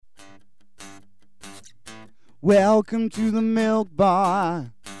Welcome to the milk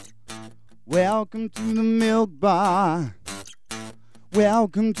bar. Welcome to the milk bar.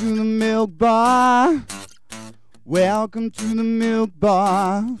 Welcome to the milk bar. Welcome to the milk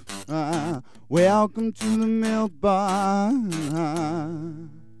bar. Welcome to the milk bar.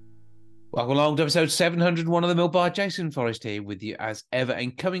 Welcome along to episode 701 of the Milk Bar. Jason Forrest here with you as ever.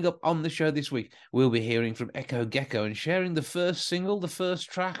 And coming up on the show this week, we'll be hearing from Gecco and sharing the first single, the first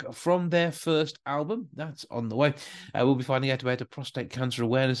track from their first album. That's on the way. We'll be finding out about a prostate cancer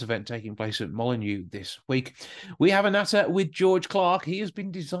awareness event taking place at Molyneux this week. We have a natter with George Clarke. He has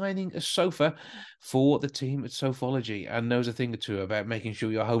been designing a sofa for the team at Sofology and knows a thing or two about making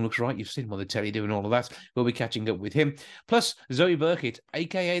sure your home looks right. You've seen him on the telly doing all of that. We'll be catching up with him. Plus, Zoe Birkett,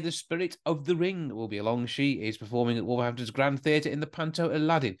 a.k.a. the Spirit of the Ring, will be along. She is performing at Wolverhampton's Grand Theatre in the panto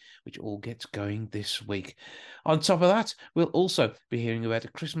Aladdin, which all gets going this week. On top of that, we'll also be hearing about A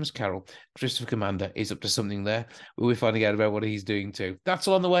Christmas Carol. Christopher Commander is up to something there. We'll be finding out about what he's doing too. That's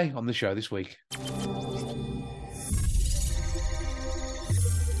all on the way on the show this week.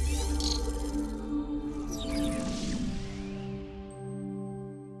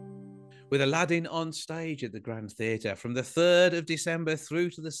 With Aladdin on stage at the Grand Theatre from the 3rd of December through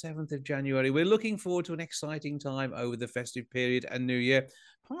to the 7th of January. We're looking forward to an exciting time over the festive period and New Year,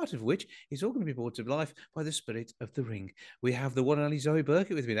 part of which is all going to be brought to life by the Spirit of the Ring. We have the one and only Zoe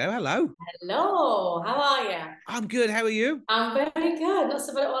Birkett with me now. Hello. Hello, how are you? I'm good. How are you? I'm very good. Not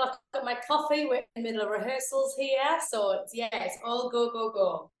so bad. Well, I've got my coffee. We're in the middle of rehearsals here. So, it's all go, go,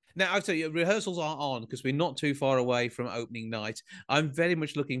 go. Now, I'll tell you, rehearsals are on because we're not too far away from opening night. I'm very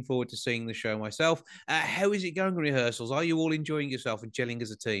much looking forward to seeing the show myself. How is it going, rehearsals? Are you all enjoying yourself and gelling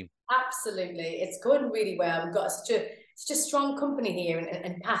as a team? Absolutely. It's going really well. We've got such a strong company here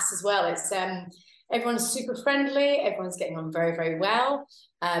and Pass as well. It's everyone's super friendly. Everyone's getting on very, very well.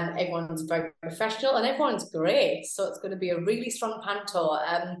 Everyone's very professional and everyone's great. So it's going to be a really strong panto.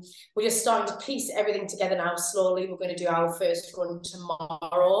 We're just starting to piece everything together now slowly. We're going to do our first run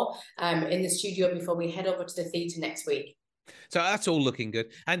tomorrow in the studio before we head over to the theatre next week. So that's all looking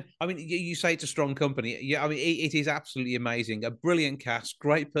good. And I mean, you say it's a strong company. Yeah, I mean, it is absolutely amazing. A brilliant cast,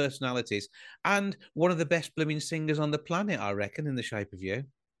 great personalities, and one of the best blooming singers on the planet, I reckon, in the shape of you.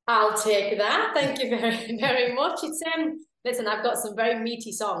 I'll take that. Thank you very, very much. It's listen, I've got some very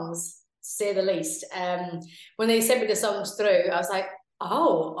meaty songs, to say the least. When they sent me the songs through, I was like,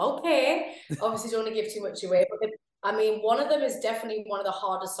 oh, okay. Obviously, don't want to give too much away, but one of them is definitely one of the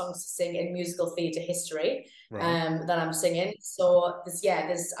hardest songs to sing in musical theatre history. Right. That I'm singing. So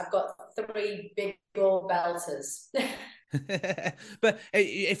I've got 3 big old belters. But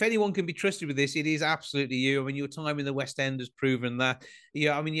if anyone can be trusted with this, it is absolutely you. I mean, your time in the West End has proven that.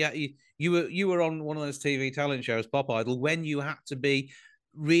 Yeah, I mean, yeah, you were on one of those TV talent shows, Pop Idol, when you had to be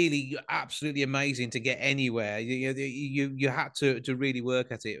really absolutely amazing to get anywhere. You had to really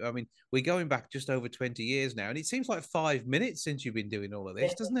work at it. I mean, we're going back just over 20 years now, and it seems like 5 minutes since you've been doing all of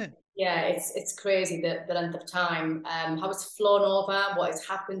this, doesn't it? Yeah, it's crazy the length of time, how it's flown over, what has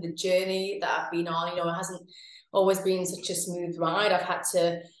happened, the journey that I've been on. It hasn't always been such a smooth ride. I've had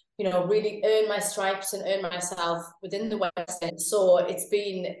to, really earn my stripes and earn myself within the West End. So it's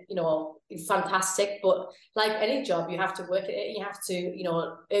been, fantastic. But like any job, you have to work at it. You have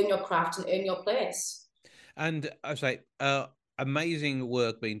to, earn your craft and earn your place. And I say, amazing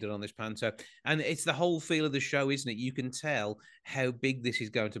work being done on this panto, and it's the whole feel of the show, isn't it? You can tell how big this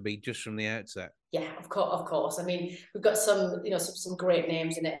is going to be just from the outset. Yeah, of course. I mean, we've got some great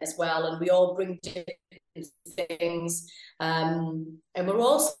names in it as well, and we all bring different things, and we're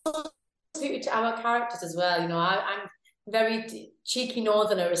also suited to our characters as well. I'm very cheeky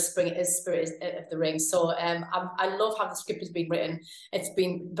northerner as Spirit of the Ring, so I love how the script has been written. It's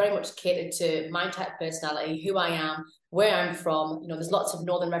been very much catered to my type of personality, who I am, where I'm from. There's lots of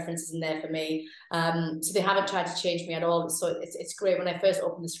northern references in there for me, so they haven't tried to change me at all. So it's great. When I first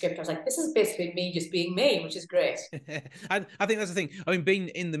opened the script, I was like, this is basically me just being me, which is great. And I think that's the thing. I mean, being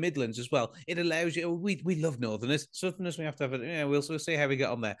in the Midlands as well, it allows you. We love Northerners. Southerners, we have to have it. Yeah, we'll see how we get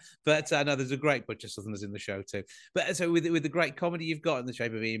on there. But no, there's a great bunch of Southerners in the show too. But so with the great comedy you've got in the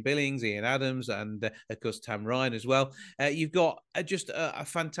shape of Ian Billings, Ian Adams, and of course Tam Ryan as well, you've got just a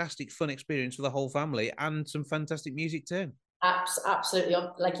fantastic fun experience for the whole family and some fantastic music too. Absolutely.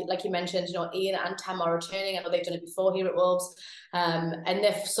 Like you mentioned, Ian and Tam are returning. I know they've done it before here at Wolves, and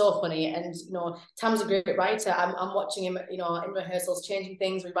they're so funny. And Tam's a great writer. I'm watching him, in rehearsals, changing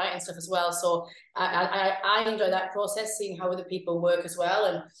things, rewriting stuff as well. So I enjoy that process, seeing how other people work as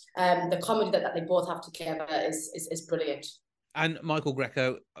well, and the comedy that they both have together is brilliant. And Michael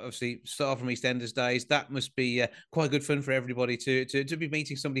Gecco, obviously, star from EastEnders days. That must be quite good fun for everybody to be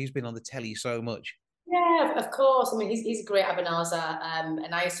meeting somebody who's been on the telly so much. Yeah, of course. I mean, he's a great organizer,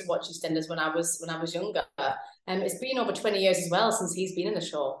 and I used to watch EastEnders when I was younger. It's been over 20 years as well since he's been in the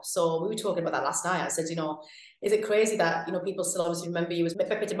show. So we were talking about that last night. I said, is it crazy that people still obviously remember you as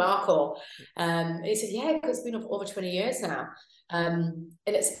Pepe DeMarco? And he said, yeah, because it's been over 20 years now. And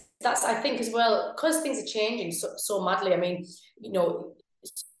that's I think as well, because things are changing so madly. I mean,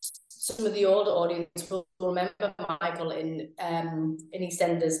 some of the older audience will remember Michael in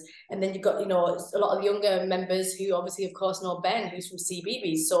EastEnders, and then you've got a lot of younger members who obviously, of course, know Ben, who's from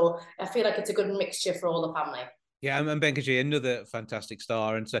CBeebies. So I feel like it's a good mixture for all the family. Yeah, and Ben Kajee, another fantastic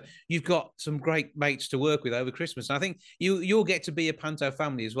star. And so you've got some great mates to work with over Christmas. And I think you'll get to be a Panto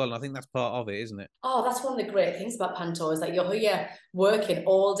family as well. And I think that's part of it, isn't it? Oh, that's one of the great things about Panto is that you're here working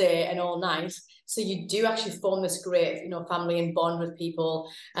all day and all night. So you do actually form this great, family and bond with people.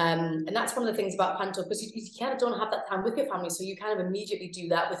 And that's one of the things about Panto, because you kind of don't have that time with your family. So you kind of immediately do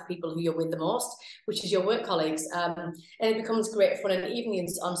that with people who you're with the most, which is your work colleagues. And it becomes great fun. And even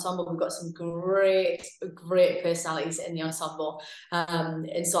the ensemble, we've got some great personalities in the ensemble.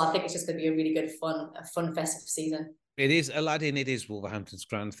 And so I think it's just going to be a really good, fun festive season. It is Aladdin. It is Wolverhampton's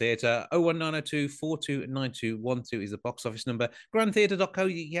Grand Theatre. 01902 429212 is the box office number.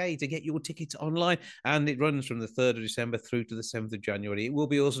 grandtheatre.co.uk to get your tickets online. And it runs from the 3rd of December through to the 7th of January. It will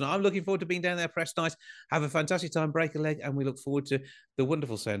be awesome. I'm looking forward to being down there, press night. Have a fantastic time, break a leg. And we look forward to the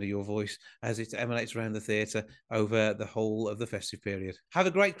wonderful sound of your voice as it emanates around the theatre over the whole of the festive period. Have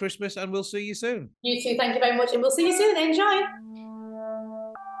a great Christmas and we'll see you soon. You too. Thank you very much. And we'll see you soon. Enjoy.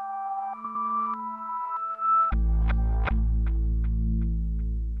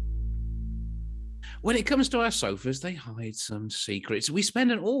 When it comes to our sofas, they hide some secrets. We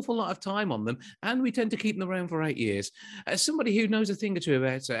spend an awful lot of time on them, and we tend to keep them around for 8 years. As somebody who knows a thing or two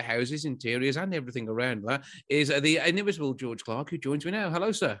about houses, interiors, and everything around that is the inimitable George Clarke, who joins me now.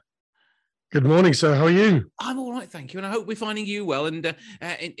 Hello, sir. Good morning, sir. How are you? I'm all right, thank you, and I hope we're finding you well and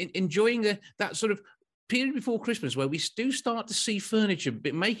enjoying that sort of period before Christmas where we do start to see furniture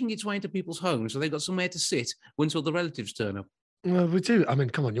making its way into people's homes, so they've got somewhere to sit once all the relatives turn up. Well, we do. I mean,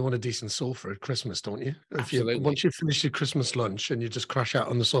 come on, you want a decent sofa at Christmas, don't you? Absolutely. Once you finish your Christmas lunch and you just crash out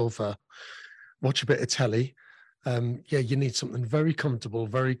on the sofa, watch a bit of telly, you need something very comfortable,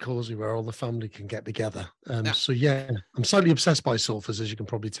 very cozy where all the family can get together. So, I'm slightly obsessed by sofas, as you can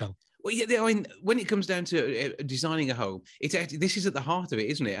probably tell. Well, yeah, I mean, when it comes down to designing a home, this is at the heart of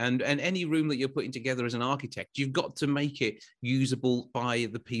it, isn't it? And any room that you're putting together as an architect, you've got to make it usable by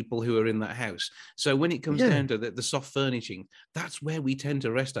the people who are in that house. So when it comes down to the soft furnishing, that's where we tend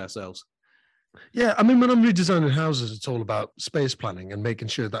to rest ourselves. Yeah, I mean, when I'm redesigning houses, it's all about space planning and making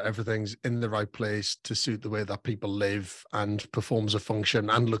sure that everything's in the right place to suit the way that people live and performs a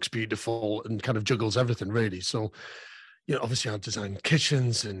function and looks beautiful and kind of juggles everything, really. So, obviously I design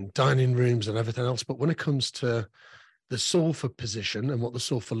kitchens and dining rooms and everything else, but when it comes to the sofa position and what the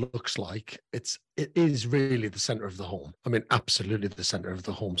sofa looks like, it is really the center of the home. I mean, absolutely the center of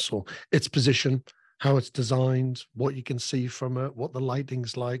the home. So its position, how it's designed, what you can see from it, what the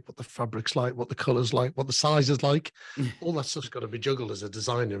lighting's like, what the fabric's like, what the colors like, what the size is like, all that stuff's got to be juggled as a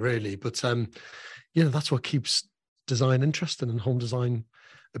designer, really. But that's what keeps design interesting and home design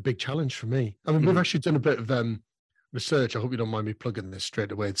a big challenge for me. I mean, we've actually done a bit of research. I hope you don't mind me plugging this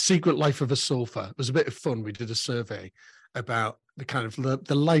straight away. The Secret Life of a Sofa. It was a bit of fun. We did a survey about the kind of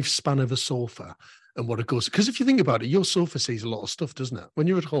the lifespan of a sofa and what it goes. Because if you think about it, your sofa sees a lot of stuff, doesn't it? When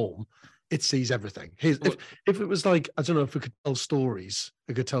you're at home, it sees everything. If it was like, I don't know, if we could tell stories,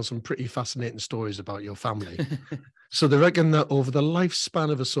 we could tell some pretty fascinating stories about your family. So they reckon that over the lifespan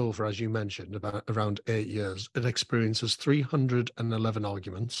of a sofa, as you mentioned, about around 8 years, it experiences 311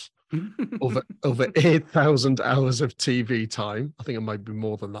 arguments. over 8,000 hours of TV time. I think it might be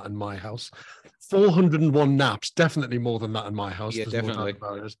more than that in my house. 401 naps, definitely more than that in my house. Yeah, definitely.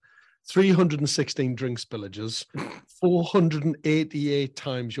 316 drink spillages, 488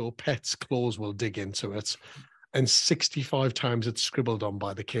 times your pet's claws will dig into it, and 65 times it's scribbled on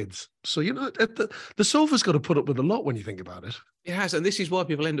by the kids. So, the sofa's got to put up with a lot when you think about it. It has, and this is why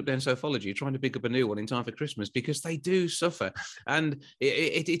people end up down Sofology trying to pick up a new one in time for Christmas, because they do suffer. And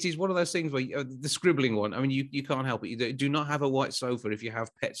it is one of those things where the scribbling one, I mean, you can't help it. You do not have a white sofa if you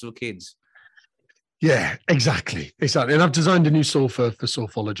have pets or kids. Yeah, exactly. And I've designed a new sofa for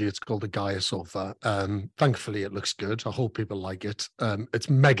Sofology. It's called the Gaia sofa. Thankfully, it looks good. I hope people like it. It's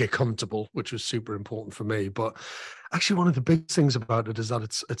mega comfortable, which was super important for me. But actually, one of the big things about it is that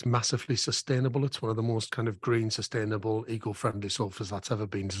it's massively sustainable. It's one of the most kind of green, sustainable, eco-friendly sofas that's ever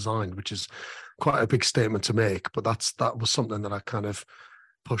been designed, which is quite a big statement to make. But that was something that I kind of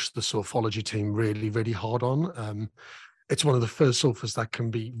pushed the Sofology team really, really hard on. It's one of the first sofas that can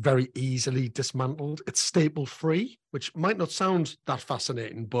be very easily dismantled. It's staple free, which might not sound that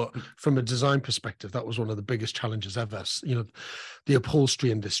fascinating, but from a design perspective, that was one of the biggest challenges ever. You know, the upholstery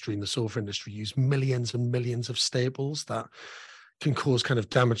industry and the sofa industry use millions and millions of staples that can cause kind of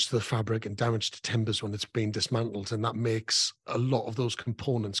damage to the fabric and damage to timbers when it's being dismantled. And that makes a lot of those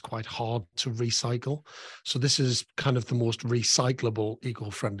components quite hard to recycle. So this is kind of the most recyclable,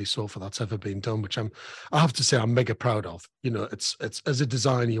 eco-friendly sofa that's ever been done, which I have to say I'm mega proud of. You know, it's as a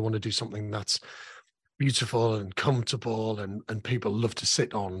designer, you want to do something that's beautiful and comfortable and people love to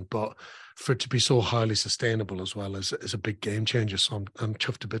sit on, but for it to be so highly sustainable as well is a big game changer. So I'm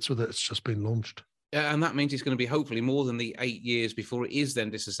chuffed to bits with it. It's just been launched. And that means it's going to be hopefully more than the 8 years before it is then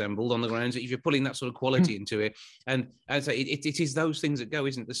disassembled on the grounds. If you're putting that sort of quality into it, and as I say, it is those things that go,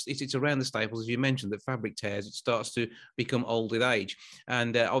 isn't it? It's around the staples, as you mentioned, that fabric tears. It starts to become old with age,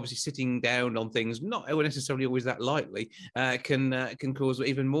 and obviously sitting down on things, not necessarily always that lightly, can cause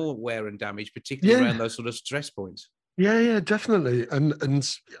even more wear and damage, particularly around those sort of stress points. Yeah, definitely.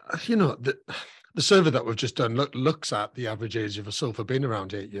 And you know, the survey that we've just done looks at the average age of a sofa being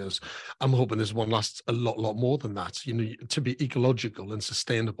around 8 years. I'm hoping this one lasts a lot more than that. You know, to be ecological and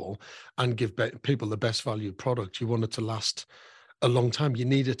sustainable and give people the best value product, you want it to last a long time. You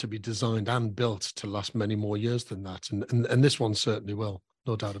need it to be designed and built to last many more years than that. And this one certainly will,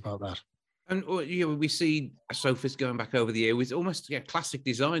 no doubt about that. And you know, we see sofas going back over the year with almost classic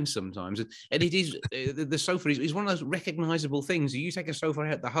design sometimes, and it is the sofa is one of those recognizable things. You take a sofa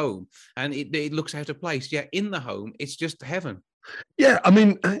out the home, and it looks out of place. Yeah, in the home, it's just heaven. Yeah, I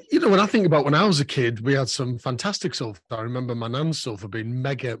mean, you know, when I think about when I was a kid, we had some fantastic sofas. I remember my nan's sofa being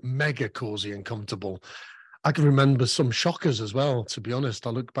mega cozy and comfortable. I can remember some shockers as well. To be honest,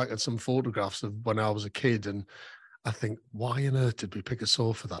 I look back at some photographs of when I was a kid and I think, why on earth did we pick a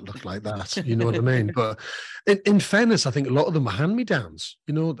sofa that looked like that? You know what I mean? But in fairness, I think a lot of them are hand-me-downs,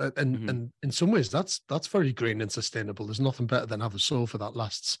 you know, and in some ways that's very green and sustainable. There's nothing better than have a sofa that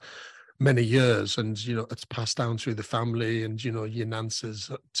lasts many years and, you know, it's passed down through the family and, you know, your nan says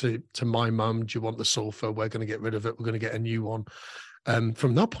to my mum, do you want the sofa? We're going to get rid of it. We're going to get a new one.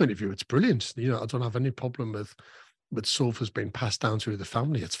 From that point of view, it's brilliant. You know, I don't have any problem with sofas being passed down through the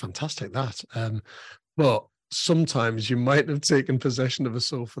family. It's fantastic that. But sometimes you might have taken possession of a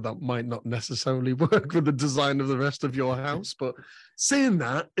sofa that might not necessarily work with the design of the rest of your house. But saying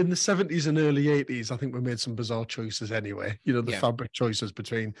that, in the 70s and early 80s, I think we made some bizarre choices anyway. You know, the fabric choices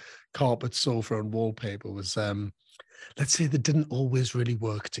between carpet, sofa and wallpaper was, let's say, they didn't always really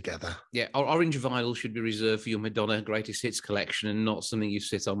work together. Yeah, orange vinyl should be reserved for your Madonna Greatest Hits collection and not something you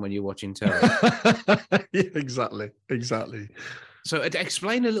sit on when you're watching telly. Yeah, exactly. So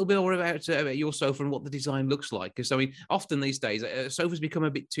explain a little bit more about your sofa and what the design looks like. Because, I mean, often these days, sofas become a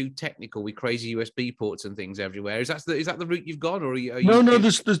bit too technical with crazy USB ports and things everywhere. Is that the route you've gone? Or are you... No,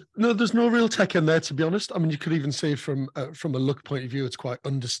 there's no real tech in there, to be honest. I mean, you could even say from a look point of view, it's quite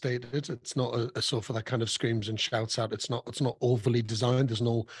understated. It's not a sofa that kind of screams and shouts out. It's not overly designed. There's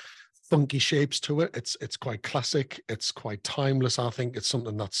no funky shapes to it. It's quite classic. It's quite timeless. I think it's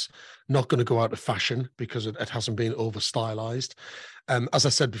something that's not going to go out of fashion because it hasn't been over stylized. As I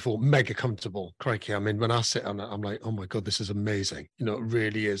said before, mega comfortable. Crikey. I mean, when I sit on it, I'm like, oh my God, this is amazing. You know, it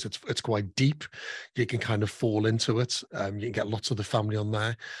really is. It's quite deep. You can kind of fall into it. You can get lots of the family on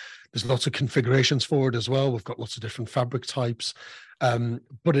there. There's lots of configurations for it as well. We've got lots of different fabric types.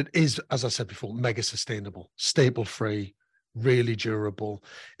 But it is, as I said before, mega sustainable, staple free, really durable.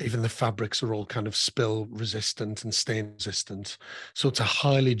 Even the fabrics are all kind of spill resistant and stain resistant. So it's a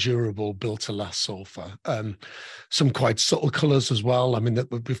highly durable built to last sofa. Some quite subtle colors as well. I mean,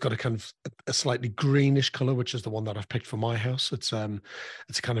 we've got a kind of a slightly greenish color, which is the one that I've picked for my house. It's a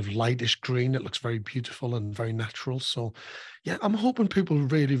kind of lightish green. It looks very beautiful and very natural. So yeah, I'm hoping people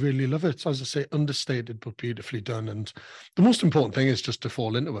really, really love it. As I say, understated, but beautifully done. And the most important thing is just to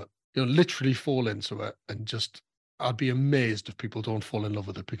fall into it, you know, literally fall into it and just, I'd be amazed if people don't fall in love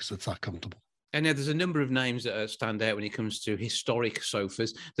with it because it's that comfortable. And now there's a number of names that stand out when it comes to historic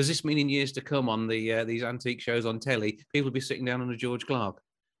sofas. Does this mean in years to come on these antique shows on telly, people will be sitting down on a George Clarke?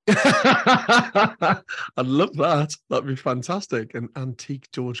 I'd love that. That'd be fantastic. An antique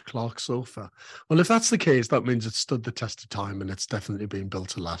George Clarke sofa. Well, if that's the case, that means it's stood the test of time and it's definitely been built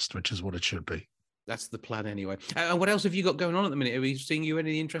to last, which is what it should be. That's the plan anyway. And what else have you got going on at the minute? Are we seeing you in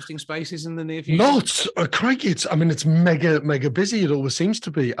any interesting spaces in the near future? Lots. Crikey, it's mega busy. It always seems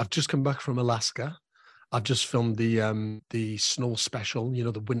to be. I've just come back from Alaska. I've just filmed the snow special, you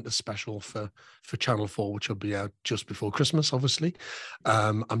know, the winter special for Channel 4, which will be out just before Christmas, obviously.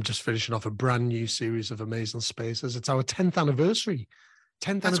 I'm just finishing off a brand new series of amazing spaces. It's our 10th anniversary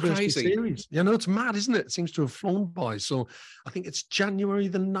 10th That's anniversary crazy. series. You know, it's mad, isn't it? It seems to have flown by. So I think it's January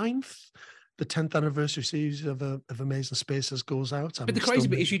the 9th. The 10th anniversary series of Amazing Spaces goes out. But the crazy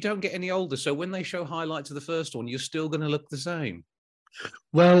bit is you don't get any older. So when they show highlights of the first one, you're still going to look the same.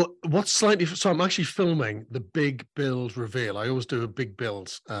 Well, what's slightly so I'm actually filming the big build reveal. I always do a big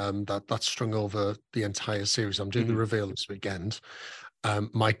build that's strung over the entire series. I'm doing the reveal this weekend.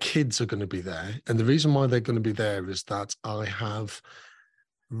 My kids are going to be there, and the reason why they're going to be there is that I have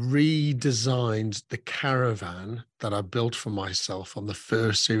redesigned the caravan that I built for myself on the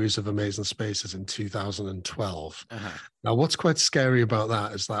first series of Amazing Spaces in 2012. Now, what's quite scary about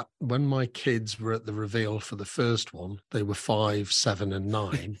that is that when my kids were at the reveal for the first one, they were 5, 7, and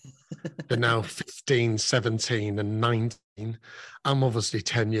 9. They're now 15, 17, and 19. I'm obviously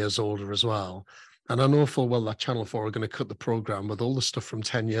 10 years older as well. And I know full well that Channel 4 are going to cut the program with all the stuff from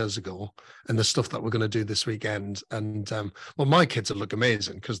 10 years ago and the stuff that we're going to do this weekend. And well, my kids will look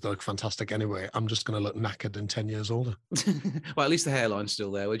amazing because they look fantastic anyway. I'm just going to look knackered and 10 years older. Well, at least the hairline's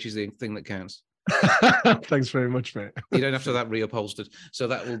still there, which is the thing that counts. Thanks very much, mate. You don't have to have that reupholstered, so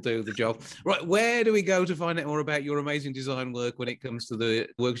that will do the job. Right, where do we go to find out more about your amazing design work when it comes to the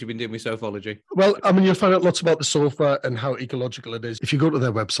works you've been doing with Sofology? Well, I mean, you'll find out lots about the sofa and how ecological it is if you go to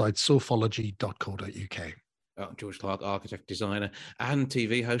their website, sofology.co.uk. Oh, George Clarke, architect, designer, and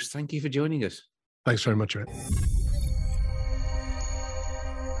TV host. Thank you for joining us. Thanks very much, mate.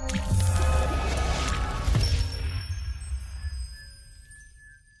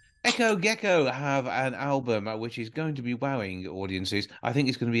 Gecco have an album which is going to be wowing audiences. I think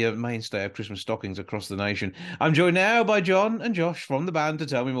it's going to be a mainstay of Christmas stockings across the nation. I'm joined now by John and Josh from the band to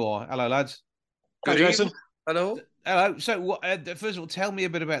tell me more. Hello, lads. Good evening. Hello. Hello. So, first of all, tell me a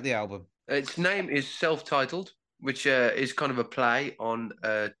bit about the album. Its name is self-titled, which is kind of a play on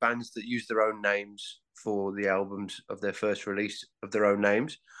bands that use their own names for the albums of their first release of their own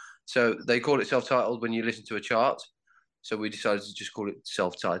names. So they call it self-titled when you listen to a chart. So we decided to just call it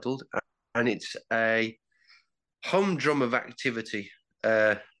self-titled, and it's a humdrum of activity.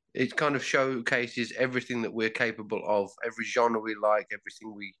 It kind of showcases everything that we're capable of, every genre we like,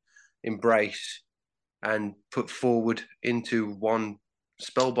 everything we embrace, and put forward into one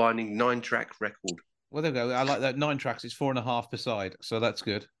spellbinding 9-track record. Well, there we go. I like that. 9 tracks. It's 4.5 per side, so that's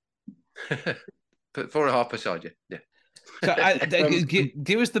good. Put 4.5 per side, yeah. So,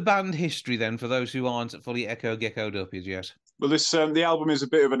 give us the band history then, for those who aren't fully Gecko'd up as yet. Well, this the album is a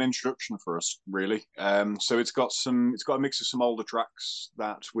bit of an introduction for us, really. So it's got a mix of some older tracks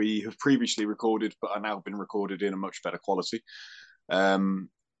that we have previously recorded, but are now been recorded in a much better quality, from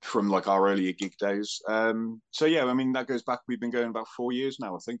like our earlier gig days. So yeah, I mean that goes back. We've been going about 4 years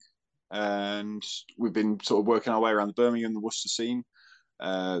now, I think, and we've been sort of working our way around the Birmingham, the Worcester scene.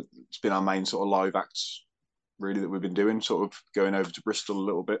 It's been our main sort of live acts, really, that we've been doing, sort of going over to Bristol a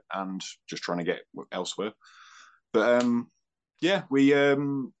little bit and just trying to get elsewhere. But yeah, me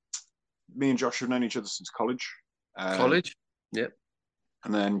and Josh have known each other since college. College, yep.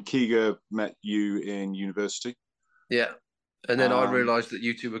 And then Keegan met you in university. Yeah, and then I realised that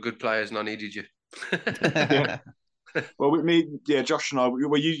you two were good players and I needed you. Yeah. Well, Josh and I,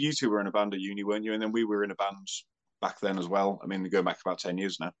 you two were in a band at uni, weren't you? And then we were in a band back then as well. I mean, going back about 10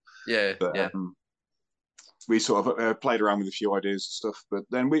 years now. Yeah, but, yeah. We sort of played around with a few ideas and stuff, but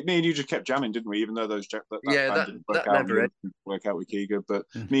then me and you just kept jamming, didn't we? Even though that didn't work out with Keegan, but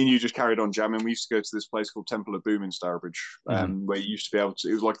me and you just carried on jamming. We used to go to this place called Temple of Boom in Stourbridge, where you used to be able to.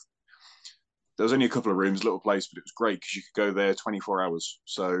 It was like there was only a couple of rooms, little place, but it was great because you could go there 24 hours.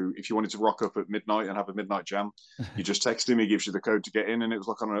 So if you wanted to rock up at midnight and have a midnight jam, you just text him, he gives you the code to get in, and it was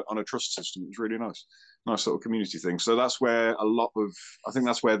like on a trust system. It was really nice little community thing. So that's where I think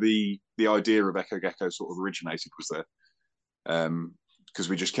that's where the idea of Gecko sort of originated, was there, because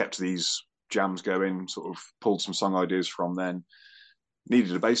we just kept these jams going, sort of pulled some song ideas from then.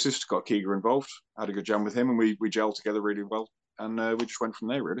 Needed a bassist, got Keegan involved, had a good jam with him, and we gelled together really well, and we just went from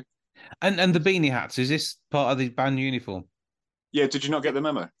there, really. And the beanie hats, is this part of the band uniform? Yeah, did you not get the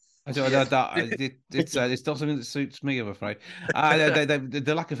memo? It's not something that suits me, I'm afraid.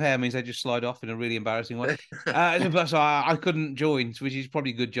 The lack of hair means they just slide off in a really embarrassing way. So I couldn't join, which is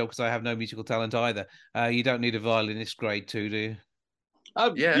probably a good job because I have no musical talent either. You don't need a violinist grade 2, do you?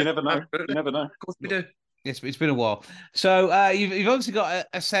 Oh, yeah, you never know. You never know. Of course we do. Yes, it's been a while. So you've obviously got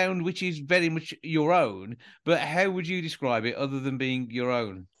a sound which is very much your own, but how would you describe it other than being your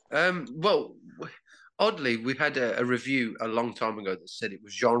own? Well, oddly, we had a review a long time ago that said it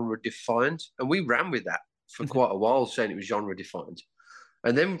was genre defiant, and we ran with that for quite a while, saying it was genre defiant,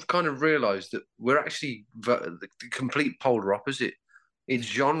 and then kind of realised that we're actually the complete polar opposite. It's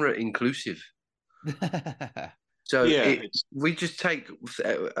genre inclusive. So we just take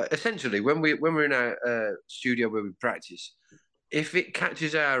essentially when we're in our studio where we practice, if it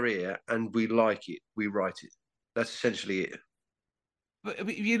catches our ear and we like it, we write it. That's essentially it.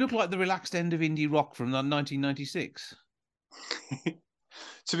 But you look like the relaxed end of indie rock from 1996.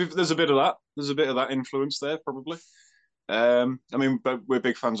 There's a bit of that. There's a bit of that influence there, probably. I mean, but we're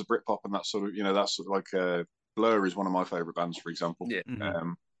big fans of Britpop and that sort of, that's sort of like Blur is one of my favourite bands, for example. Yeah.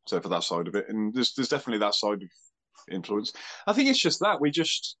 Mm-hmm. So for that side of it, and there's definitely that side of influence. I think it's just that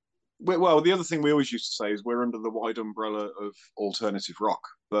the other thing we always used to say is we're under the wide umbrella of alternative rock,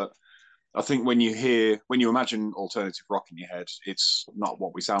 but I think when you imagine alternative rock in your head, it's not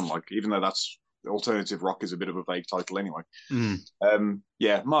what we sound like, even though alternative rock is a bit of a vague title anyway.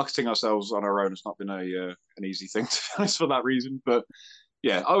 Marketing ourselves on our own has not been an easy thing, to be honest, for that reason. But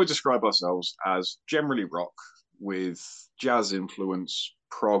yeah, I would describe ourselves as generally rock with jazz influence,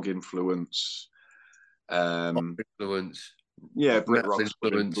 prog influence, influence, Brit rock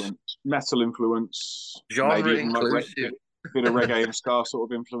influence, metal influence, genre maybe inclusive. Bit of reggae and ska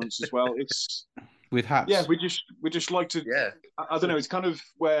sort of influence as well. It's with hats. Yeah, we just like to. Yeah, I don't know. It's kind of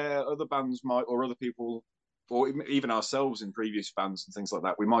where other bands might, or other people, or even ourselves in previous bands and things like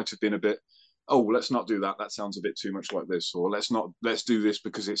that, we might have been a bit. Oh, let's not do that. That sounds a bit too much like this. Or let's do this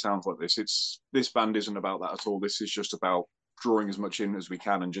because it sounds like this. This band isn't about that at all. This is just about drawing as much in as we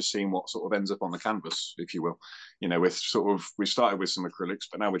can and just seeing what sort of ends up on the canvas, if you will. We started with some acrylics,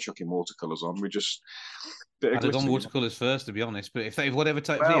 but now we're chucking watercolors on. I'd have gone watercolors first, to be honest. But if whatever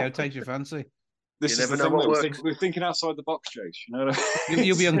takes your fancy. This is the thing. We're thinking outside the box, Chase.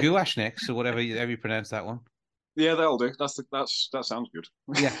 You'll be on gouache next, or whatever you pronounce that one. Yeah, that'll do. That sounds good.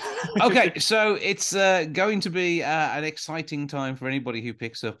 Yeah. Okay, so it's going to be an exciting time for anybody who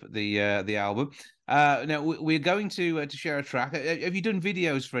picks up the album. Now we're going to share a track. Have you done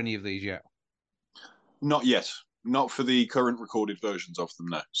videos for any of these yet? Not yet. Not for the current recorded versions of them,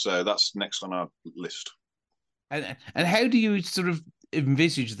 no. So that's next on our list. And how do you sort of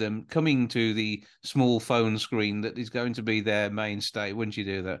envisage them coming to the small phone screen that is going to be their mainstay once you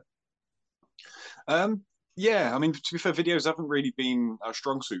do that? Yeah, I mean, to be fair, videos haven't really been our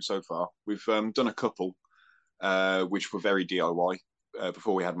strong suit so far. We've done a couple, which were very DIY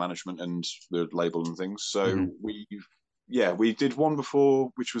before we had management and the label and things. So we did one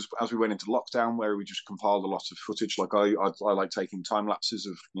before, which was as we went into lockdown, where we just compiled a lot of footage. Like I like taking time lapses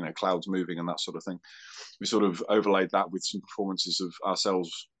of clouds moving and that sort of thing. We sort of overlaid that with some performances of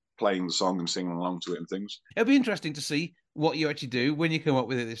ourselves playing the song and singing along to it and things. It'll be interesting to see what you actually do when you come up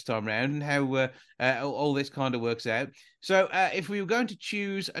with it this time around and how all this kind of works out. So if we were going to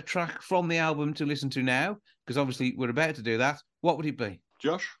choose a track from the album to listen to now, because obviously we're about to do that, what would it be?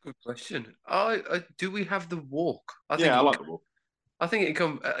 Josh? Good question. Do we have The Walk? I like The Walk. I think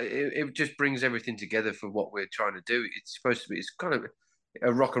it just brings everything together for what we're trying to do. It's supposed to be, it's kind of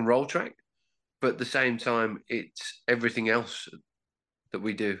a rock and roll track, but at the same time, it's everything else that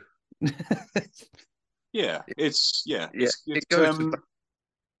we do. It's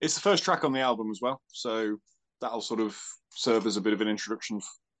the first track on the album as well, so that'll sort of serve as a bit of an introduction,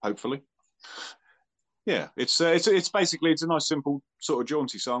 hopefully. Yeah, it's basically a nice, simple, sort of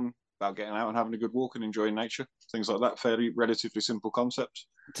jaunty song about getting out and having a good walk and enjoying nature, things like that. Relatively simple concept.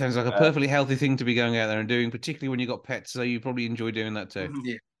 Sounds like a perfectly healthy thing to be going out there and doing, particularly when you've got pets. So you probably enjoy doing that too.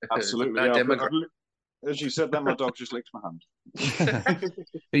 Yeah, absolutely. Yeah, as you said, that my dog just licked my hand.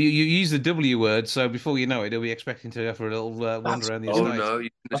 You use the W word, so before you know it, he'll be expecting to go for a little wander around the estate. Oh no!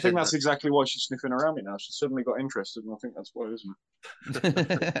 I think that's exactly why she's sniffing around me now. She suddenly got interested, and I think that's why, isn't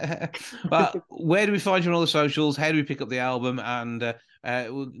it? But where do we find you on all the socials? How do we pick up the album? And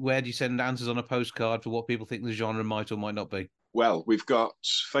where do you send answers on a postcard for what people think the genre might or might not be? Well, we've got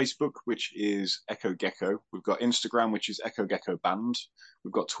Facebook, which is Echo Gecco. We've got Instagram, which is Echo Gecco Band.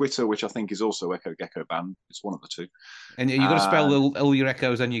 We've got Twitter, which I think is also Echo Gecco Band. It's one of the two. And you've got to spell all your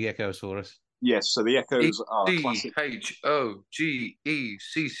echoes and your geckos for us. Yes, so the echoes are classic. Dhogecco.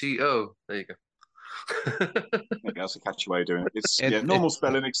 There you go. That's a catchy way of doing it. It's normal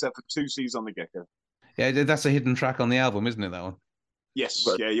spelling except for 2 C's on the gecko. Yeah, that's a hidden track on the album, isn't it, that one? Yes,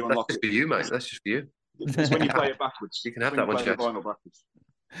 but you unlock it. That's just for you, mate. That's just for you. It's when you play it backwards. You can have that one, Chad.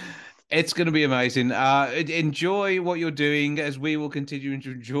 It's going to be amazing. Enjoy what you're doing, as we will continue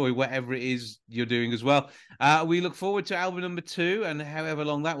to enjoy whatever it is you're doing as well. We look forward to album number 2 and however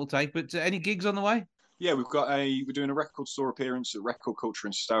long that will take. But any gigs on the way? Yeah, we're doing a record store appearance at Record Culture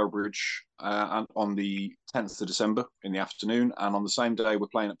in Stourbridge on the 10th of December in the afternoon, and on the same day we're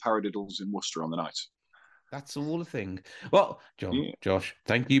playing at Paradiddles in Worcester on the night. That's all a thing. Well, Josh,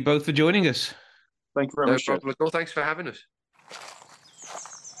 thank you both for joining us. Thank you very much. No problem at all. Thanks for having us.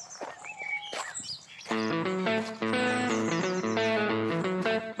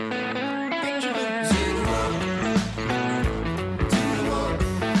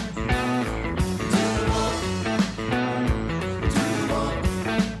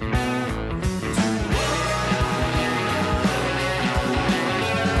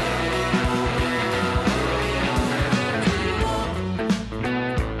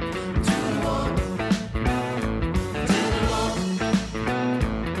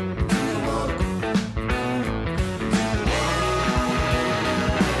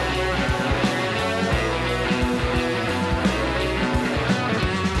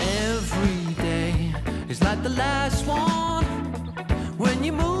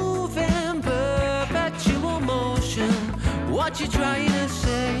 What you trying to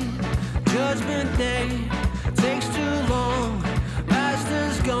say? Judgment Day takes too long. Past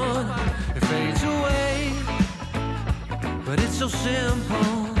is gone, it fades away. But it's so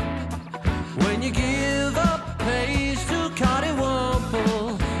simple when you give up pace to Cardi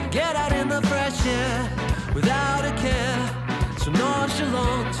Womble. Get out in the fresh air without a care. So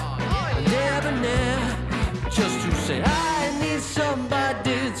nonchalant and debonair, just to say I need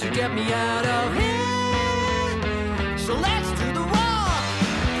somebody to get me out of here. So let's do the walk.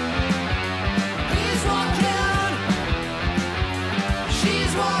 He's walking,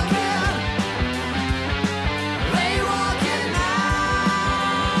 she's walking, they walking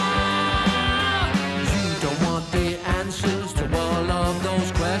now. You don't want the answers to all of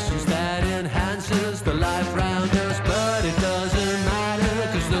those questions that enhances the life round us, but it doesn't matter,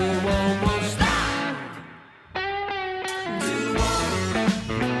 'cause the world won't stop. Do the walk.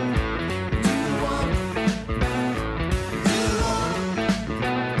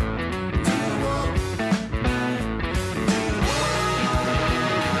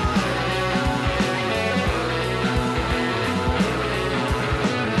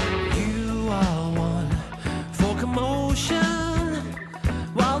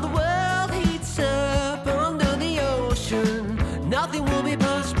 Nothing will be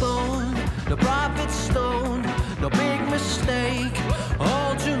postponed, no profit stone, no big mistake,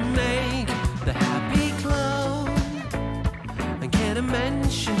 all to make the happy clone. And can I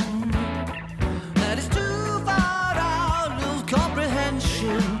mention that it's too far out of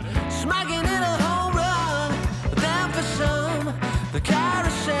comprehension, smacking in a home run, but then for some, the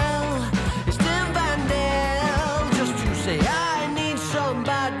carousel is Tim Van Dale, just to say I need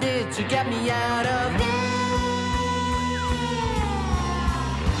somebody to get me out of there.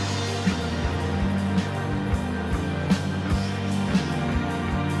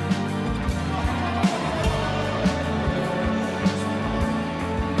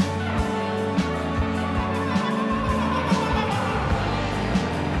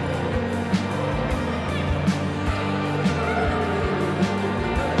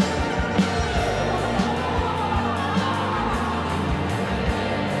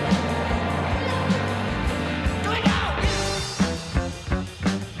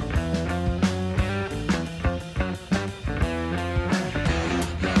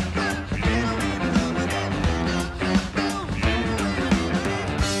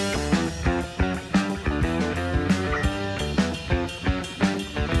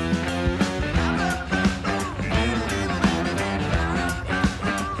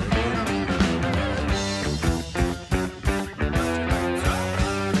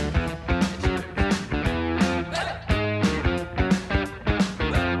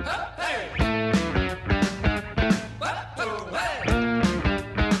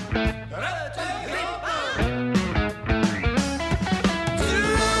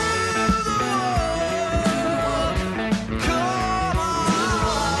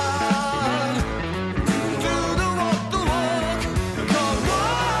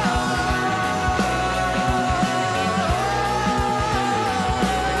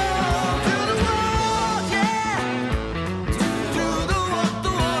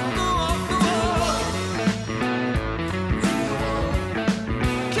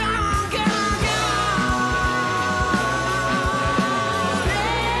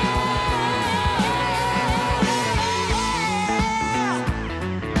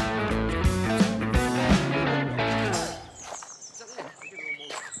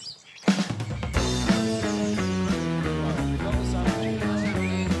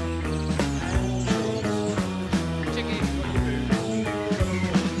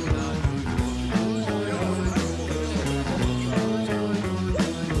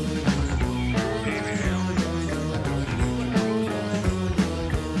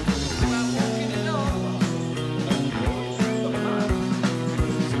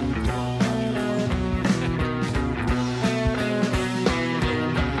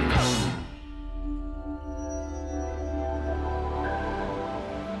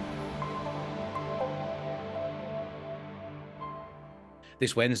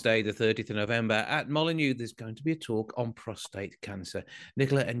 This Wednesday, the 30th of November, at Molineux, there's going to be a talk on prostate cancer.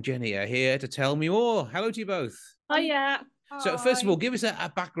 Nicola and Jenny are here to tell me more. Hello to you both. Hiya. So first of all, give us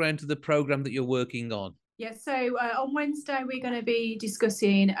a background to the programme that you're working on. Yeah, so on Wednesday, we're going to be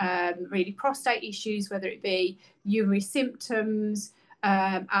discussing really prostate issues, whether it be urinary symptoms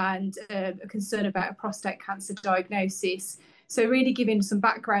and a concern about a prostate cancer diagnosis. So really giving some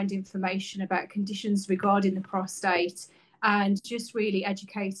background information about conditions regarding the prostate and just really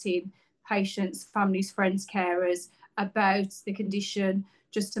educating patients, families, friends, carers about the condition,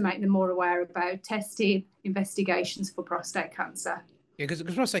 just to make them more aware about testing, investigations for prostate cancer. Yeah, because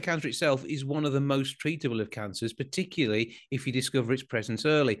prostate cancer itself is one of the most treatable of cancers, particularly if you discover its presence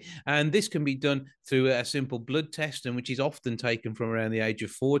early. And this can be done through a simple blood test, and which is often taken from around the age of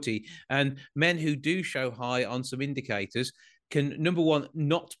 40. And men who do show high on some indicators can, number one,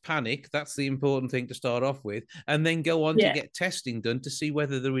 not panic. That's the important thing to start off with, and then go on to get testing done to see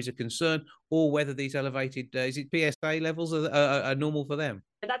whether there is a concern or whether these elevated, is it PSA levels are normal for them?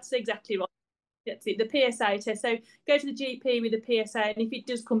 That's exactly right. That's it, the PSA test. So go to the GP with the PSA, and if it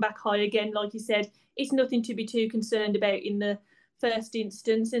does come back high again, like you said, it's nothing to be too concerned about in the first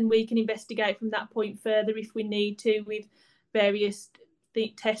instance, and we can investigate from that point further if we need to with various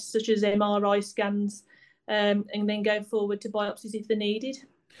tests such as MRI scans, and then go forward to biopsies if they're needed.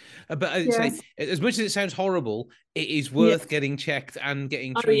 But say, as much as it sounds horrible, it is worth getting checked and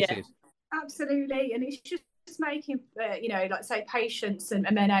getting treated. Yeah. Absolutely, and it's just making like say patients and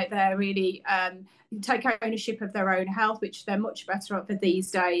men out there really take ownership of their own health, which they're much better at for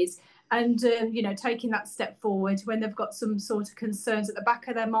these days, and taking that step forward when they've got some sort of concerns at the back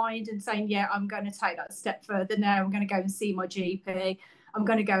of their mind and saying, yeah, I'm going to take that step further now, I'm going to go and see my GP, I'm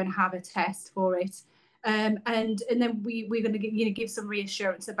going to go and have a test for it. And then we're going to give some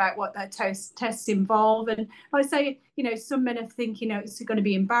reassurance about what that tests involve. And I say, some men are thinking, it's going to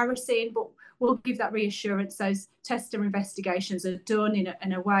be embarrassing, but we'll give that reassurance. Those tests and investigations are done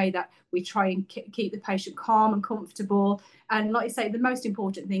in a way that we try and keep the patient calm and comfortable. And like I say, the most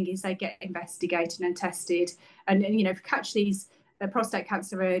important thing is they get investigated and tested. And if you catch these prostate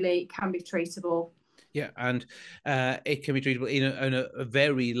cancer early, it can be treatable. Yeah, and it can be treatable in a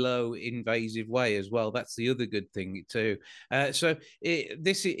very low invasive way as well. That's the other good thing too. So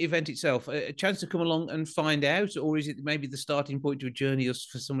this event itself, a chance to come along and find out, or is it maybe the starting point to a journey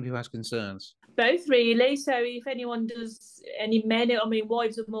for somebody who has concerns? Both, really. So if anyone does, any men,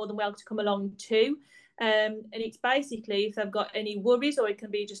 wives are more than welcome to come along too. And it's basically if they've got any worries, or it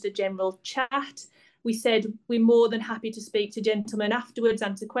can be just a general chat. We said we're more than happy to speak to gentlemen afterwards,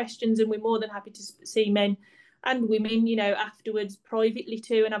 answer questions, and we're more than happy to see men and women, afterwards privately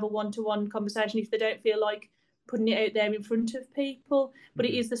too, and have a one-to-one conversation if they don't feel like putting it out there in front of people. But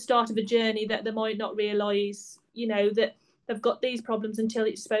it is the start of a journey that they might not realise, that they've got these problems until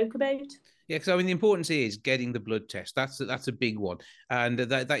it's spoke about. Yeah, because the importance is getting the blood test. That's a big one, and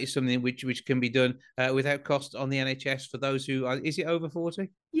that is something which can be done without cost on the NHS for those who are. Is it over 40?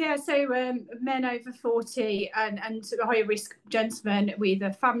 Yeah, so men over 40 and higher risk gentlemen with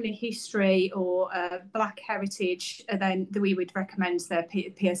a family history or black heritage, then we would recommend their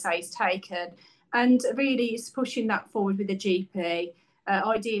PSAs taken. And really, it's pushing that forward with the GP.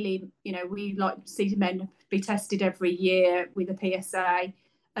 Ideally, we like to see men be tested every year with a PSA.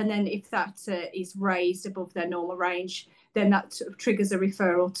 And then if that is raised above their normal range, then that triggers a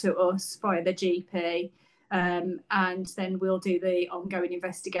referral to us via the GP. And then we'll do the ongoing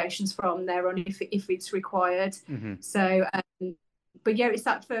investigations from there on if it's required. Mm-hmm. So, but yeah, it's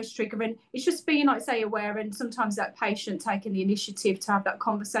that first trigger. And it's just being, like say, aware, and sometimes that patient taking the initiative to have that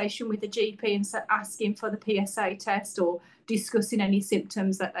conversation with the GP and asking for the PSA test or discussing any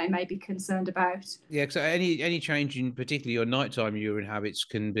symptoms that they may be concerned about. Yeah, so any change in particularly your nighttime urine habits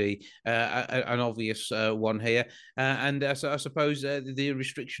can be an obvious one here, and so I suppose the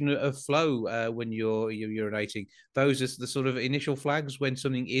restriction of flow when you're urinating, those are the sort of initial flags when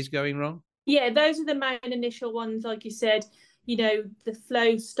something is going wrong. Yeah, those are the main initial ones, like you said. The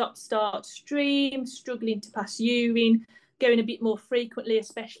flow, start, stream, struggling to pass urine, going a bit more frequently,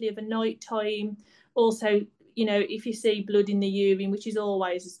 especially of a night time. Also, if you see blood in the urine, which is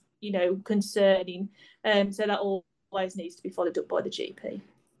always, concerning. So that always needs to be followed up by the GP.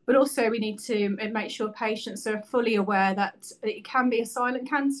 But also we need to make sure patients are fully aware that it can be a silent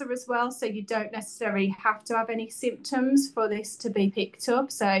cancer as well. So you don't necessarily have to have any symptoms for this to be picked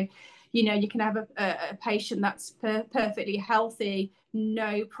up. So, you can have a patient that's perfectly healthy,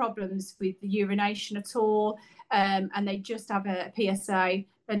 no problems with the urination at all, and they just have a PSA,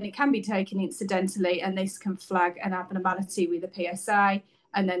 and it can be taken incidentally, and this can flag an abnormality with a PSA.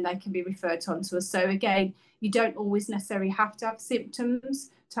 and then they can be referred on to us. So again, you don't always necessarily have to have symptoms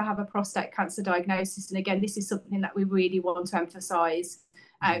to have a prostate cancer diagnosis. And again, this is something that we really want to emphasise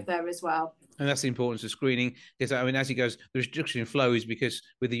out there as well. And that's the importance of screening, because I mean, as he goes, the reduction in flow is because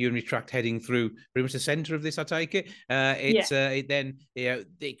with the urinary tract heading through pretty much the centre of this, I take it.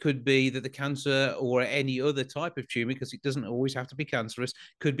 It could be that the cancer or any other type of tumour, because it doesn't always have to be cancerous,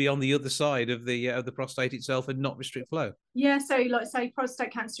 could be on the other side of the prostate itself and not restrict flow. Yeah, so like say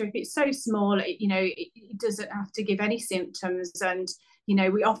prostate cancer, if it's so small, it doesn't have to give any symptoms. And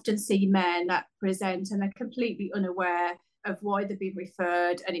we often see men that present and they're completely unaware of why they've been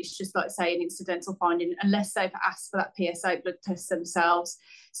referred, and it's just like say an incidental finding unless they've asked for that PSA blood test themselves.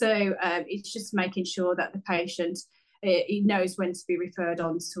 So it's just making sure that the patient he knows when to be referred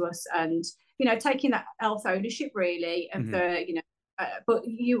on to us, and taking that health ownership really of the but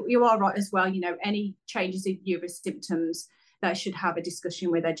you are right as well, any changes in your symptoms, they should have a discussion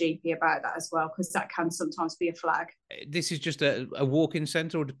with their GP about that as well, because that can sometimes be a flag. This is just a walk-in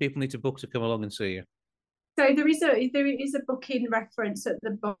centre, or do people need to book to come along and see you? So there is a booking reference at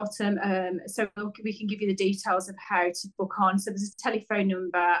the bottom, so we can give you the details of how to book on. So there's a telephone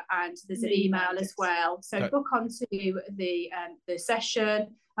number and there's an email as well. So book onto the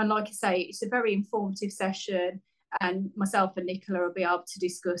session, and like I say, it's a very informative session, and myself and Nicola will be able to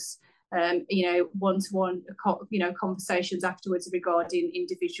discuss one-to-one conversations afterwards regarding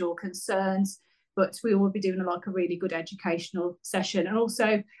individual concerns. But we will be doing like a really good educational session. And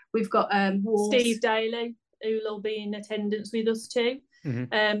also we've got Steve Daly, who will be in attendance with us too.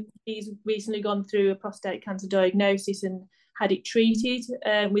 He's recently gone through a prostate cancer diagnosis and had it treated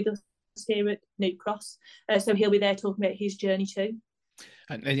with us here at New Cross. So he'll be there talking about his journey too.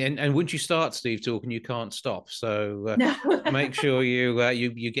 And once you start, Steve, talking, you can't stop. So make sure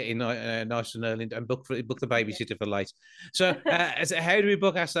you get in nice and early and book the babysitter for late. So how do we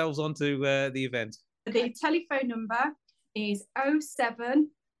book ourselves onto the event? The telephone number is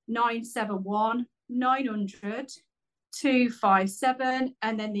 07971 900 257,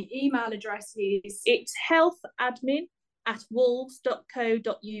 and then the email address is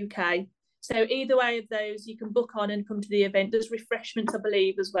healthadmin@wolves.co.uk. So either way of those, you can book on and come to the event. There's refreshments, I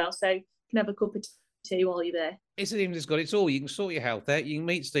believe, as well. So you can have a cup of tea while you're there. It's even just got it's all. You can sort your health out. You can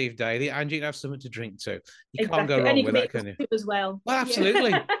meet Steve Daly, and you can have something to drink too. You can't go wrong with that, can you? As well. Well,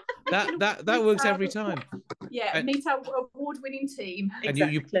 absolutely. That works every time. Yeah, meet our award-winning team. And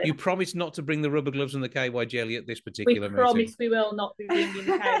you promise not to bring the rubber gloves and the KY jelly at this particular meeting. We promise we will not be bringing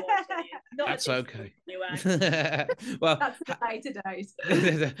the KY jelly. That's okay. Anyway. Well, that's the later days.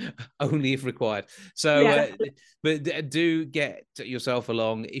 Only if required. So, but do get yourself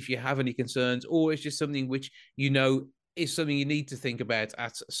along if you have any concerns, or it's just something which is something you need to think about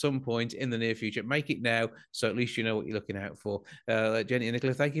at some point in the near future. Make it now, so at least you know what you're looking out for. Jenny and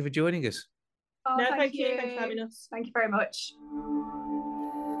Nicola, thank you for joining us. Oh, no, thank you. Thanks for having us. Thank you very much.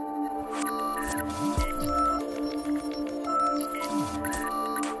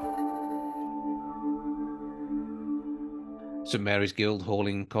 St Mary's Guildhall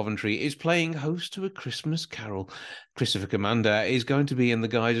in Coventry is playing host to a Christmas carol. Christopher Commander is going to be in the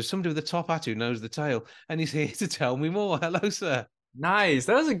guise of somebody with a top hat who knows the tale, and he's here to tell me more. Hello, sir. Nice.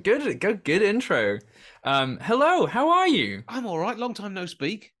 That was a good intro. Hello, how are you? I'm all right. Long time no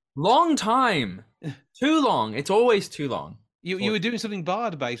speak. Long time. Too long. It's always too long. You were doing something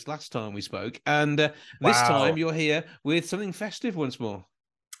bard-based last time we spoke, and this time you're here with something festive once more.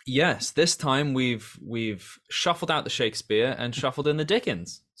 Yes, this time we've shuffled out the Shakespeare and shuffled in the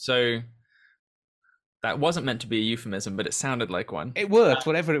Dickens. So that wasn't meant to be a euphemism, but it sounded like one. It worked,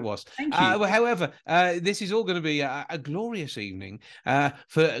 whatever it was. Thank you. However, this is all going to be a glorious evening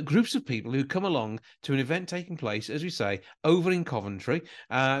for groups of people who come along to an event taking place, as we say, over in Coventry,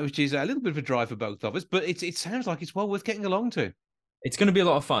 which is a little bit of a drive for both of us, but it sounds like it's well worth getting along to. It's going to be a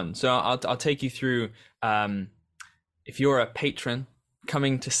lot of fun. So I'll take you through, if you're a patron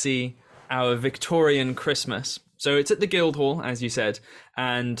coming to see our Victorian Christmas. So it's at the Guildhall, as you said,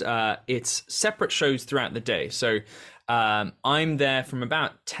 and it's separate shows throughout the day. So I'm there from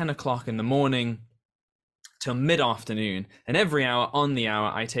about 10 o'clock in the morning till mid-afternoon, and every hour on the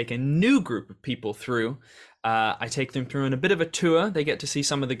hour, I take a new group of people through. I take them through on a bit of a tour. They get to see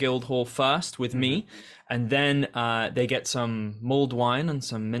some of the Guildhall first with me, and then they get some mulled wine and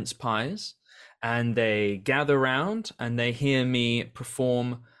some mince pies. And they gather around and they hear me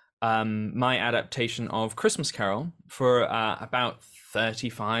perform my adaptation of Christmas Carol for about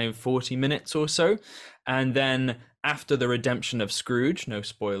 35-40 minutes or so. And then after the redemption of Scrooge, no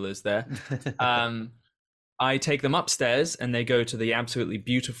spoilers there, I take them upstairs and they go to the absolutely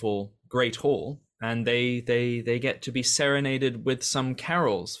beautiful Great Hall and they get to be serenaded with some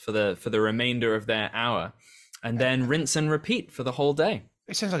carols for the remainder of their hour, and then rinse and repeat for the whole day.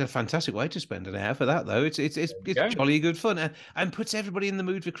 It sounds like a fantastic way to spend an hour for that, though. It's jolly good fun and puts everybody in the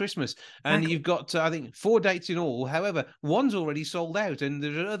mood for Christmas. And you've got, I think, 4 dates in all. However, one's already sold out, and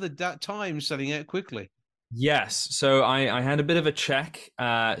there are other times selling out quickly. Yes. So I had a bit of a check.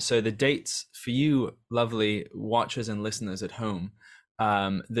 So the dates for you, lovely watchers and listeners at home,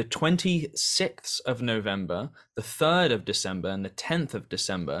 the 26th of November, the 3rd of December, and the 10th of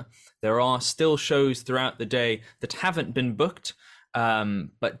December, there are still shows throughout the day that haven't been booked.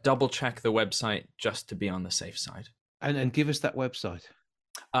 But double check the website just to be on the safe side. And give us that website.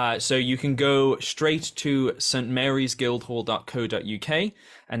 So you can go straight to stmarysguildhall.co.uk,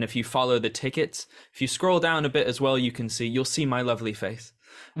 and if you follow the tickets, if you scroll down a bit as well, you'll see my lovely face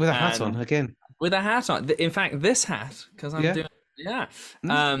with a hat on again. With a hat on. In fact, this hat, because I'm doing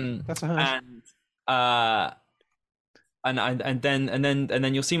that's a hat. And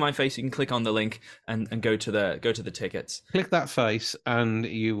then you'll see my face. You can click on the link and go to the tickets. Click that face and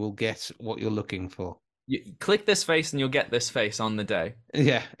you will get what you're looking for. You click this face and you'll get this face on the day.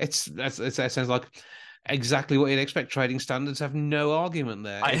 Yeah, it sounds like exactly what you'd expect. Trading standards have no argument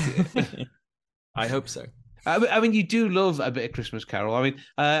there. I hope so. I mean, you do love a bit of Christmas Carol. I mean,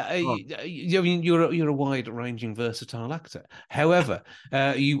 you're a wide-ranging, versatile actor. However,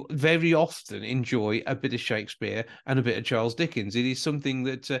 you very often enjoy a bit of Shakespeare and a bit of Charles Dickens. It is something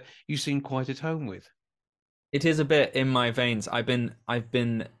that you seem quite at home with. It is a bit in my veins. I've been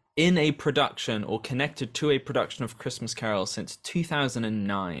in a production or connected to a production of Christmas Carol since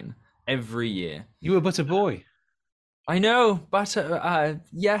 2009. Every year. You were but a boy. I know, but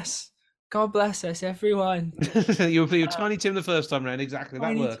yes. God bless us, everyone. you were Tiny Tim the first time around. Exactly,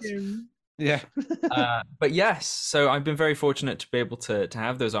 that works. Tim. Yeah. But yes, so I've been very fortunate to be able to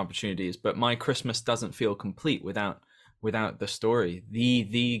have those opportunities. But my Christmas doesn't feel complete without the story,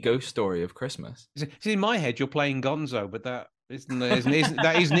 the ghost story of Christmas. See, in my head, you're playing Gonzo, but that isn't it? Is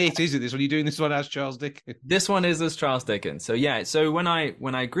it? This one you're doing this one as Charles Dickens. This one is as Charles Dickens. So yeah. So when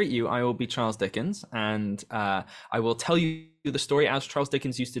I greet you, I will be Charles Dickens, and I will tell you the story as Charles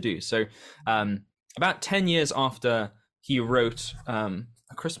Dickens used to do. So about 10 years after he wrote A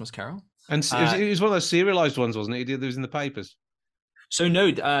Christmas Carol, and it was one of those serialized ones, wasn't it? It was in the papers. So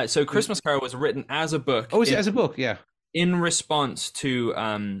no. So Christmas Carol was written as a book. Oh, is it as a book? Yeah. In response to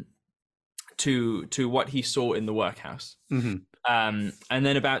what he saw in the workhouse. Mm-hmm. And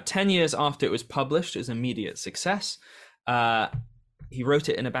then about 10 years after it was published, it was an immediate success. He wrote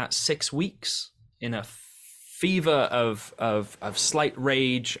it in about 6 weeks in a fever of slight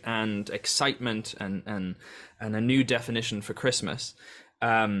rage and excitement and a new definition for Christmas.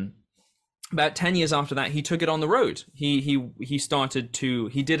 About 10 years after that, he took it on the road. He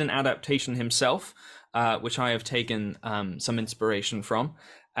did an adaptation himself, which I have taken some inspiration from.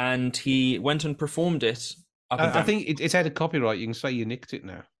 And he went and performed it. I think it's out of copyright. You can say you nicked it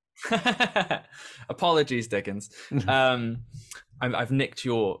now. Apologies, Dickens. I've nicked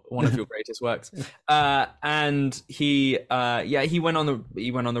one of your greatest works. And he went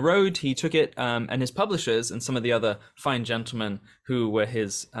on the road. He took it, and his publishers and some of the other fine gentlemen who were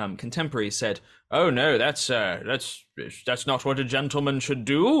his contemporaries said, "Oh no, that's not what a gentleman should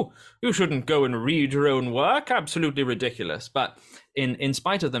do. You shouldn't go and read your own work. Absolutely ridiculous." But in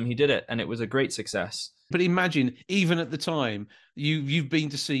spite of them, he did it, and it was a great success. But imagine, even at the time, you've been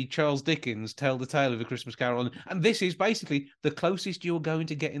to see Charles Dickens tell the tale of A Christmas Carol, and this is basically the closest you're going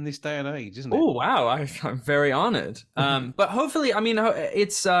to get in this day and age, isn't it? Oh wow, I'm very honoured. But hopefully, I mean,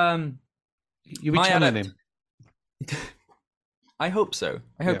 it's you'll be channeling him. I hope so.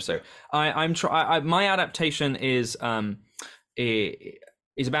 So. My adaptation is about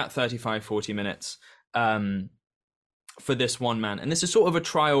 35-40 minutes. For this one man, and this is sort of a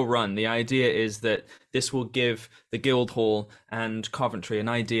trial run. The idea is that this will give the Guildhall and Coventry an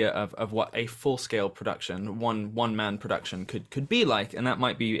idea of what a full-scale production, one man production could be like, and that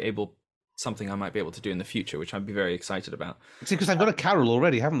might be something I might be able to do in the future, which I'd be very excited about. See, because they've got a carol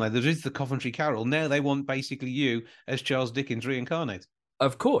already, haven't they? There is the Coventry Carol. Now they want basically you as Charles Dickens reincarnate.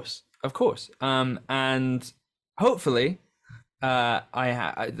 Of course. And hopefully,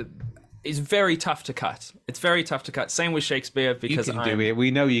 it's very tough to cut. Same with Shakespeare, because you can do it. We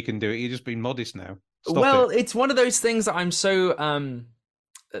know you can do it. You're just being modest now. It's one of those things that I'm so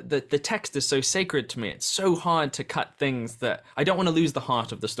the text is so sacred to me. It's so hard to cut things that I don't want to lose the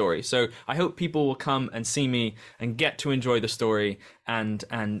heart of the story. So I hope people will come and see me and get to enjoy the story and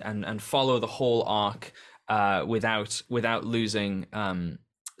follow the whole arc without losing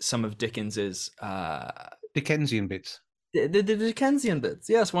some of Dickens's Dickensian bits. The Dickensian bits,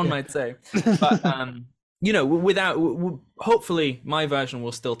 yes, one might say. But hopefully my version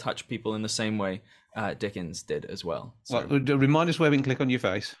will still touch people in the same way Dickens did as well. So. Well, remind us where we can click on your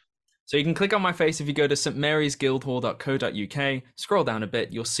face. So you can click on my face if you go to stmarysguildhall.co.uk, scroll down a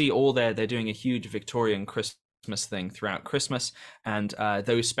bit, you'll see all there. They're doing a huge Victorian Christmas thing throughout Christmas, and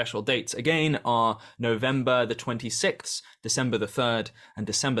those special dates again are November the 26th, December the 3rd, and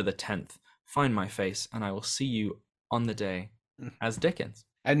December the 10th. Find my face and I will see you on the day as Dickens.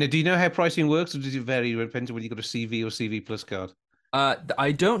 And do you know how pricing works, or does it vary depending on whether you've got a CV or CV Plus card?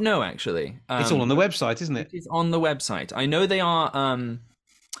 I don't know, actually. It's all on the website, isn't it? It's on the website. I know they are.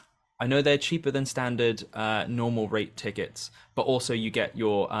 I know they're cheaper than standard normal rate tickets, but also you get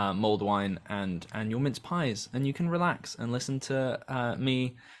your mulled wine and your mince pies, and you can relax and listen to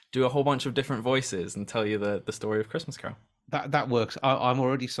me do a whole bunch of different voices and tell you the story of Christmas Carol. That works. I'm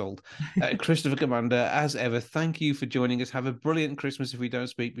already sold. Christopher Commander, as ever, thank you for joining us. Have a brilliant Christmas if we don't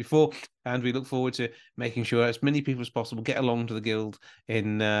speak before, and we look forward to making sure as many people as possible get along to the Guild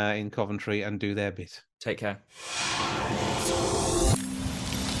in Coventry and do their bit. Take care.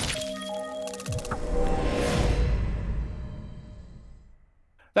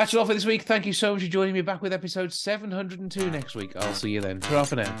 That's all for this week. Thank you so much for joining me. Back with episode 702 next week. I'll see you then. Ta-ra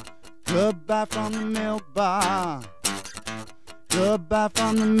for now. Goodbye from the milk bar. Goodbye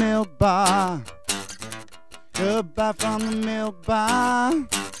from the milk bar. Goodbye from the milk bar.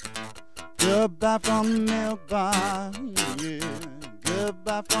 Goodbye from the milk bar. Yeah.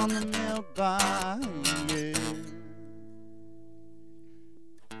 Goodbye from the milk bar. Yeah.